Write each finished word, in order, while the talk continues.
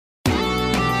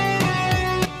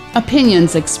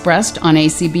Opinions expressed on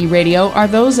ACB Radio are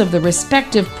those of the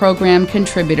respective program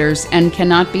contributors and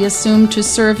cannot be assumed to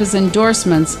serve as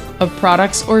endorsements of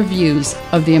products or views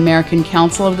of the American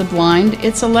Council of the Blind,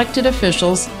 its elected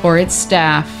officials, or its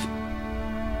staff.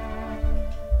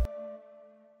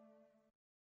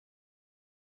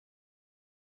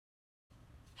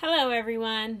 Hello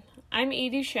everyone, I'm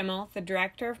Edie Schimmel, the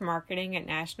Director of Marketing at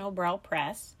National Braille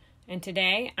Press, and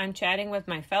today I'm chatting with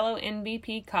my fellow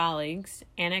NBP colleagues,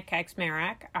 Anna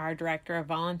Kaczmarek, our Director of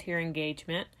Volunteer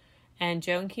Engagement, and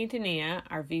Joan Quintanilla,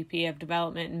 our VP of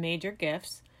Development and Major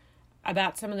Gifts,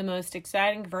 about some of the most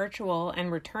exciting virtual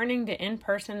and returning to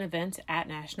in-person events at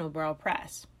National Braille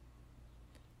Press.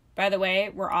 By the way,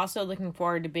 we're also looking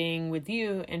forward to being with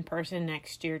you in person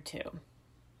next year too.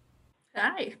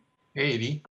 Hi. Hey,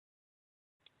 Edie.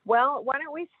 Well, why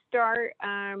don't we start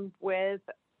with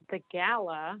the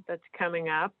gala that's coming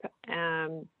up.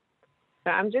 So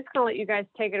I'm just going to let you guys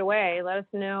take it away. Let us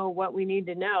know what we need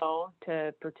to know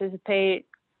to participate,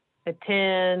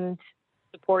 attend,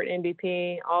 support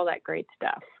NBP, all that great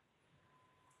stuff.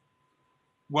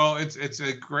 Well, it's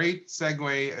a great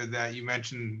segue that you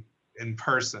mentioned in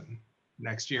person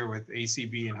next year with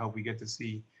ACB, and hope we get to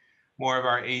see more of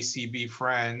our ACB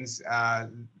friends.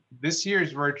 This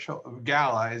year's virtual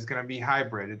gala is going to be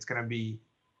hybrid. It's going to be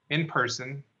in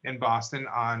person in Boston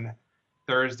on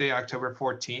Thursday, October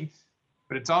 14th,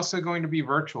 but it's also going to be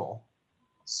virtual.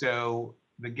 So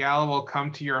the gala will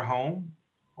come to your home,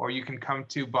 or you can come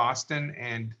to Boston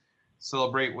and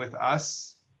celebrate with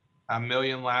us, A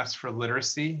Million Laughs for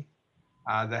Literacy.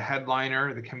 The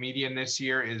headliner, the comedian this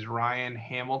year is Ryan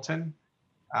Hamilton.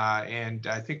 And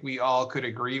I think we all could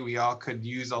agree, we all could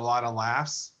use a lot of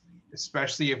laughs,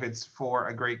 especially if it's for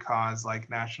a great cause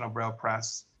like National Braille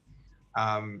Press.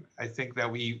 I think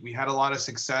that we had a lot of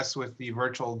success with the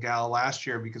virtual gala last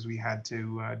year because we had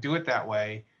to do it that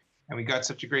way. And we got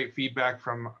such a great feedback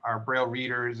from our Braille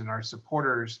readers and our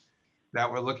supporters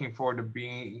that we're looking forward to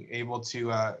being able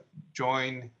to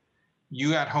join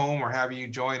you at home or have you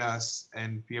join us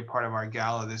and be a part of our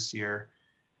gala this year.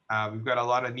 We've got a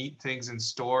lot of neat things in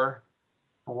store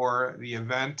for the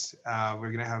event.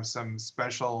 We're going to have some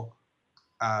special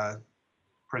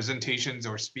presentations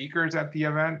or speakers at the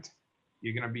event.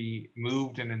 You're going to be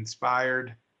moved and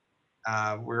inspired.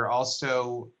 We're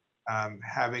also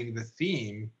having the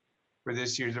theme for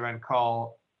this year's event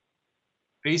called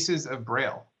Faces of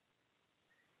Braille.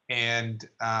 And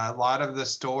a lot of the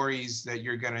stories that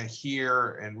you're going to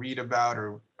hear and read about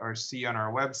or see on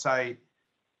our website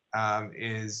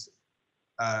is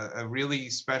a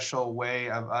really special way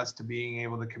of us to being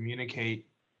able to communicate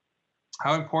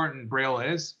how important Braille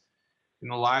is in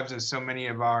the lives of so many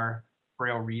of our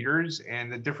Braille readers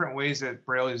and the different ways that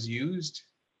Braille is used.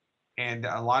 And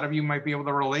a lot of you might be able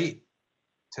to relate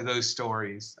to those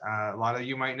stories. A lot of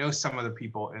you might know some of the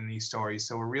people in these stories.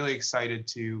 So we're really excited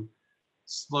to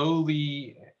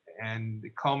slowly and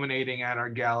culminating at our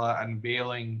gala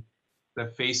unveiling the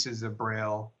faces of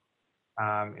Braille.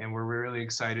 And we're really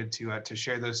excited to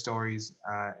share those stories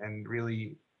and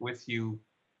really with you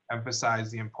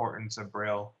emphasize the importance of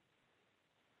Braille.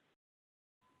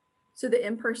 So the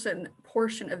in-person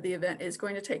portion of the event is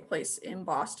going to take place in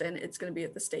Boston. It's going to be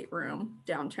at the State Room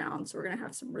downtown. So we're going to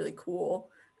have some really cool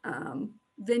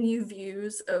venue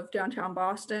views of downtown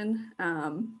Boston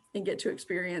and get to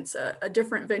experience a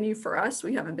different venue for us.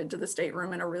 We haven't been to the State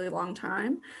Room in a really long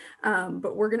time,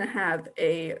 but we're going to have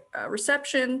a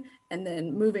reception and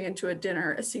then moving into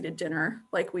a seated dinner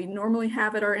like we normally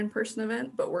have at our in-person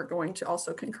event, but we're going to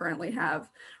also concurrently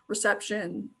have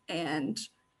reception and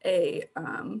a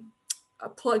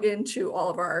plug into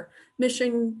all of our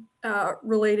mission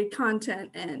related content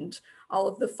and all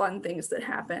of the fun things that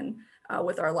happen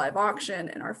with our live auction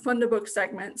and our Fund-A-Book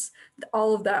segments.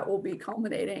 All of that will be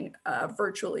culminating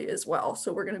virtually as well.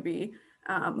 So we're going to be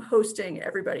hosting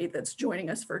everybody that's joining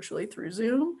us virtually through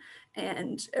Zoom,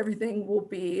 and everything will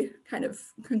be kind of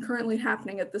concurrently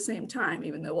happening at the same time,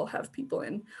 even though we'll have people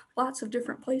in lots of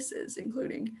different places,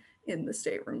 including in the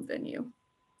State Room venue.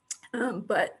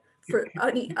 But for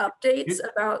any updates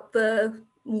about the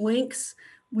links,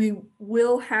 we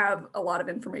will have a lot of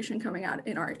information coming out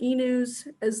in our e-news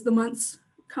as the months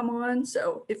come on.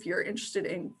 So if you're interested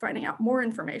in finding out more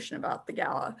information about the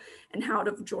gala and how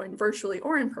to join virtually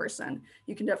or in person,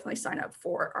 you can definitely sign up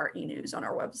for our e-news on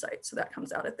our website. So that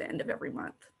comes out at the end of every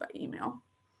month by email.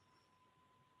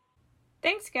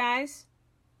 Thanks, guys.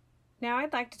 Now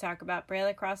I'd like to talk about Braille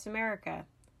Across America.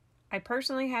 I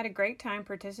personally had a great time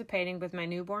participating with my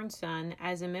newborn son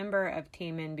as a member of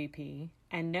Team NBP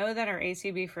and know that our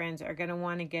ACB friends are going to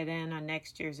want to get in on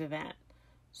next year's event.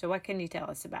 So what can you tell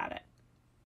us about it?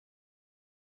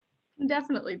 can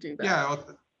definitely do that. Yeah,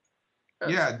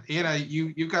 yeah, Anna,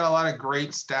 you've got a lot of great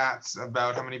stats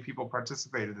about how many people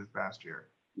participated this past year.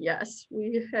 Yes,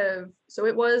 we have. So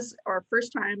it was our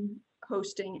first time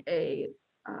hosting a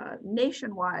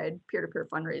nationwide peer-to-peer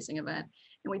fundraising event.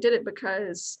 And we did it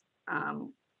because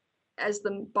as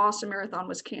the Boston Marathon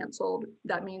was canceled,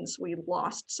 that means we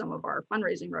lost some of our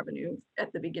fundraising revenue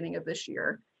at the beginning of this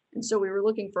year. And so we were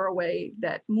looking for a way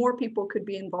that more people could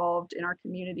be involved in our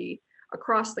community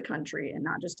across the country and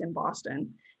not just in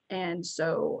Boston. And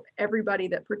so everybody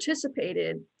that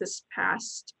participated this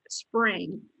past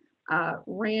spring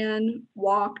ran,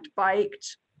 walked,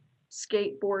 biked,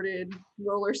 skateboarded,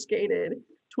 roller skated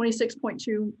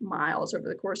 26.2 miles over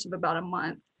the course of about a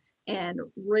month and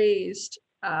raised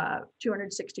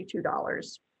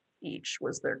 $262 each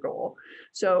was their goal.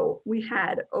 So we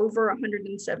had over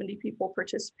 170 people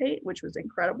participate, which was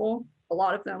incredible. A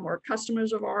lot of them were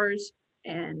customers of ours,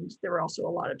 and there were also a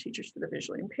lot of teachers for the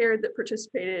visually impaired that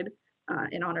participated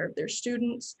in honor of their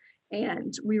students.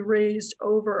 And we raised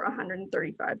over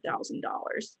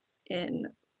 $135,000 in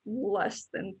less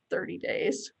than 30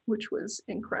 days, which was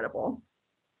incredible.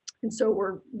 And so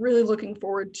we're really looking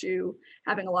forward to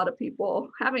having a lot of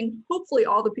people, having hopefully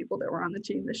all the people that were on the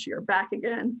team this year back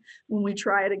again when we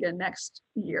try it again next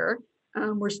year.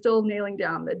 We're still nailing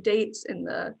down the dates and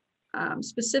the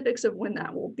specifics of when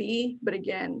that will be. But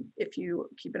again, if you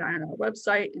keep an eye on our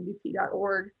website,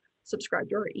 nbp.org, subscribe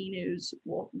to our e-news,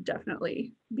 we'll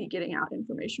definitely be getting out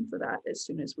information for that as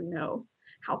soon as we know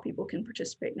how people can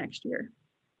participate next year.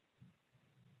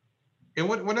 And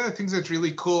one of the things that's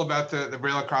really cool about the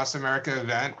Braille Across America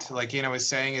event, like Anna was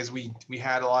saying, is we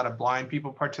had a lot of blind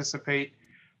people participate,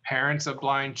 parents of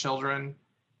blind children,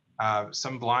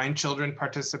 some blind children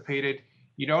participated.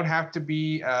 You don't have to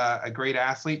be a great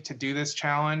athlete to do this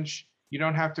challenge. You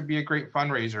don't have to be a great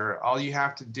fundraiser. All you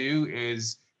have to do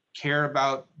is care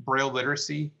about Braille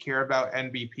literacy, care about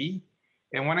NBP,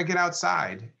 and want to get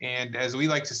outside. And as we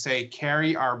like to say,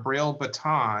 carry our Braille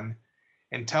baton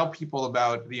and tell people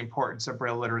about the importance of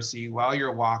Braille literacy while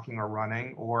you're walking or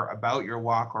running, or about your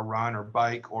walk or run or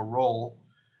bike or roll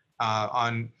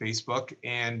on Facebook.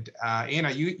 And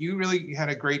Anna, you really had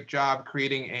a great job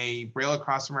creating a Braille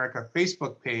Across America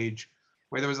Facebook page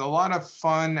where there was a lot of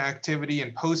fun activity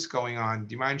and posts going on.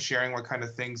 Do you mind sharing what kind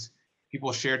of things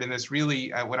people shared in this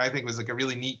really, what I think was like a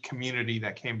really neat community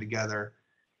that came together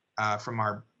from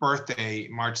our birthday,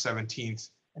 March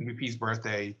 17th, NBP's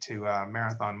birthday, to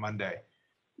Marathon Monday?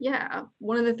 Yeah,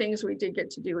 one of the things we did get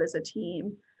to do as a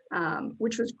team,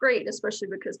 which was great, especially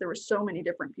because there were so many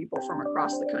different people from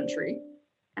across the country,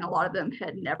 and a lot of them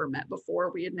had never met before.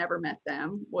 We had never met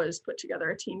them, was put together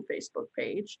a team Facebook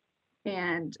page.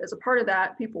 And as a part of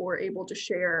that, people were able to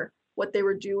share what they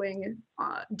were doing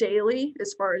daily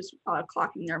as far as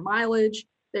clocking their mileage.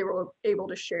 They were able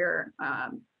to share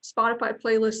Spotify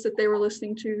playlists that they were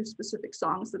listening to, specific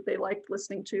songs that they liked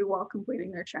listening to while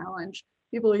completing their challenge.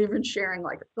 People even sharing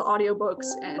like the audiobooks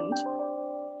and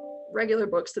regular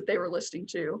books that they were listening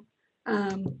to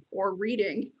or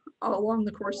reading along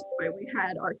the course of the way. We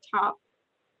had our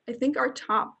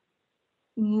top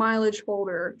mileage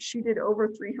holder. She did over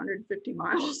 350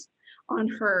 miles on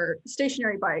her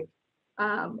stationary bike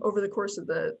over the course of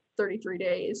the 33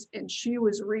 days. And she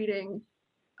was reading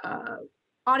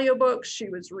audiobooks, she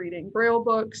was reading Braille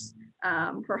books.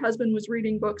 Her husband was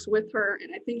reading books with her,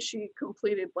 and I think she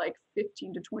completed like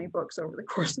 15 to 20 books over the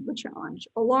course of the challenge,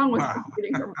 along with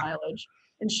completing her mileage.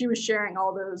 And she was sharing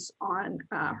all those on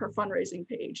her fundraising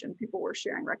page, and people were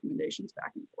sharing recommendations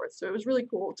back and forth. So it was really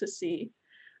cool to see,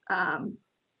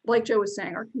 like Joe was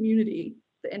saying, our community,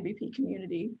 the NBP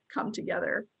community, come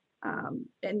together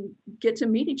and get to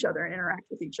meet each other and interact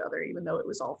with each other, even though it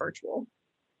was all virtual.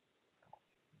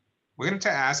 We're going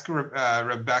to ask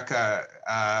Rebecca,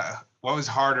 what was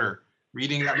harder,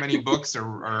 reading that many books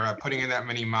or putting in that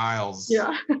many miles?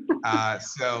 Yeah.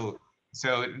 So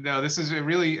no, this is a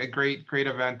great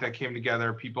event that came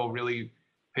together. People really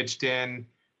pitched in.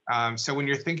 So when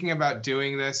you're thinking about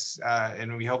doing this,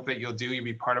 and we hope that you'll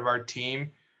be part of our team,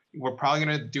 we're probably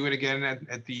going to do it again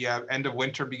at the end of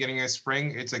winter, beginning of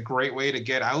spring. It's a great way to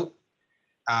get out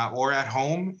or at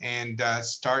home and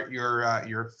start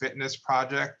your fitness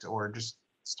project, or just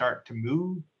start to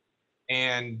move,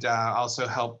 and also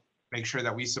help make sure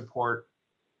that we support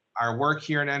our work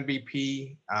here at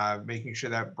NBP, making sure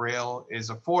that Braille is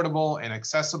affordable and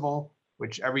accessible,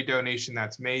 which every donation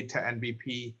that's made to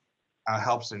NBP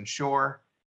helps ensure.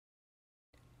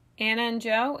 Anna and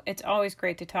Joe, it's always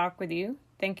great to talk with you.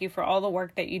 Thank you for all the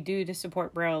work that you do to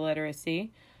support Braille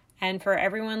literacy. And for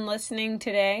everyone listening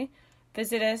today,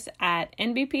 Visit us at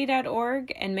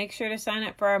nbp.org and make sure to sign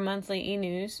up for our monthly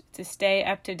e-news to stay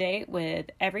up to date with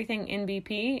everything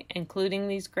NBP, including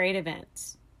these great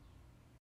events.